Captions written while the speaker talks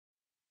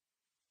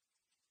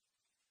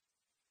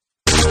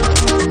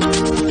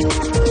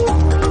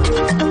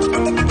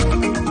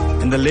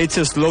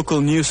latest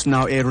local news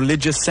now. A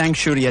religious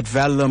sanctuary at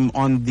Verulam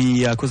on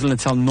the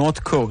KwaZulu-Natal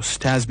North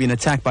Coast has been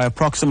attacked by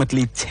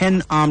approximately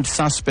 10 armed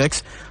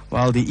suspects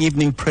while the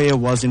evening prayer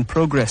was in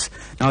progress.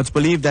 Now, it's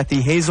believed that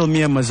the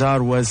Hazelmere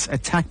Mazar was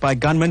attacked by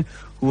gunmen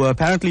who were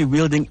apparently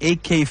wielding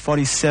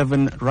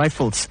AK47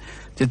 rifles.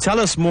 To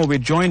tell us more, we're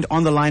joined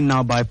on the line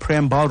now by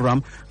Prem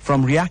Balram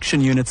from Reaction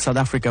Unit South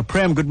Africa.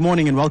 Prem, good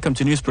morning and welcome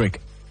to Newsbreak.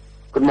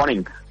 Good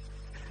morning.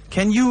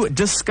 Can you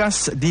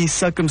discuss the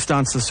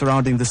circumstances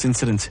surrounding this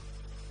incident?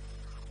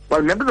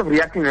 Well, members of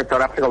Reaction Unit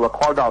South Africa were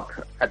called out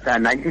at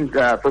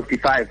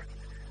 1955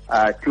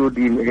 to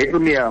the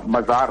Hazelmere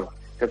Mazar,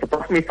 that's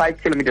approximately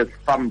 5 kilometers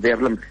from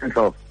Verulam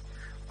Central.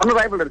 On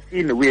arrival at the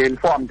scene, we were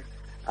informed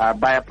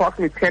by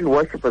approximately 10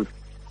 worshippers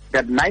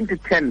that 9 to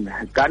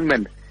 10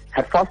 gunmen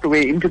had forced their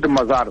way into the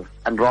Mazar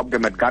and robbed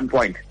them at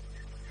gunpoint.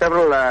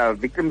 Several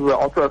victims were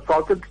also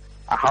assaulted.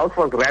 A house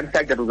was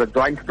ransacked that was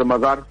adjoined to the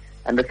Mazar,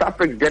 and the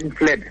suspects then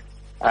fled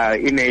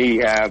in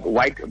a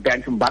white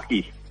Bantam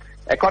bakkie.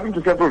 According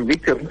to several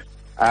victims,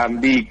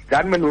 the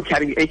gunmen were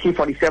carrying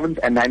AK47's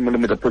and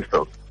 9mm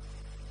pistols.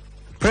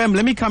 Prem,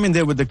 let me come in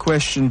there with the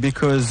question,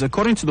 because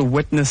according to the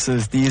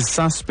witnesses, these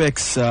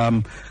suspects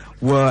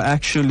were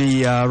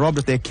actually robbed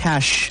of their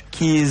cash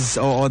keys,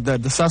 or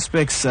the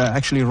suspects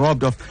actually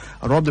robbed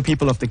the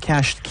people of the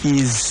cash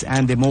keys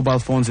and their mobile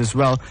phones as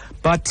well.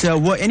 But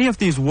were any of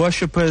these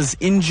worshippers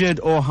injured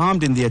or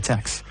harmed in the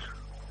attacks?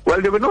 Well,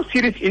 there were no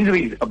serious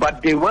injuries,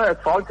 but they were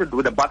assaulted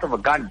with the butt of a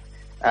gun.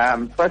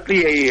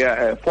 Firstly,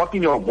 a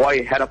 14-year-old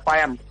boy had a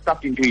firearm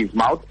stuffed into his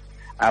mouth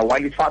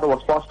while his father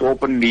was forced to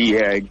open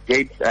the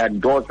gates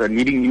and doors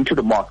leading into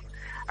the mosque.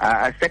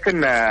 A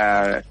second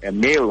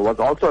male was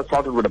also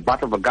assaulted with the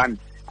butt of a gun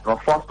and was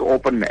forced to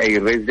open a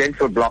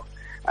residential block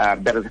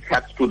that is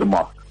attached to the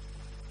mosque.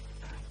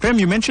 Prem,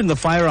 you mentioned the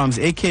firearms.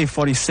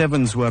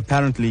 AK47s were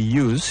apparently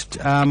used.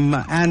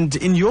 And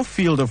in your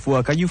field of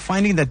work, are you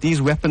finding that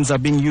these weapons are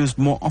being used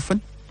more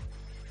often?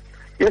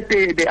 Yes,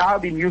 they are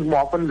being used more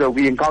often.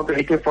 We encounter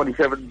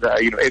AK47s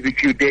every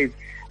few days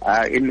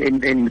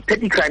in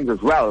petty crimes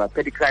as well.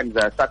 Petty crimes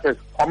such as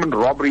common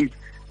robberies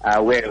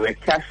where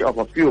cash of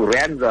a few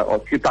rands or a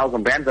few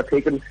thousand rands are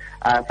taken.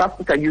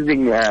 Suspects are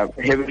using are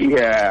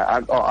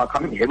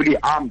coming heavily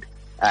armed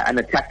and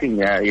attacking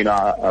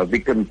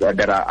victims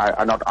that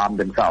are not armed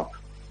themselves.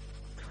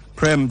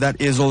 Prem,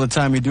 that is all the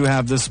time we do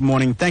have this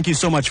morning. Thank you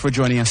so much for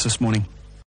joining us this morning.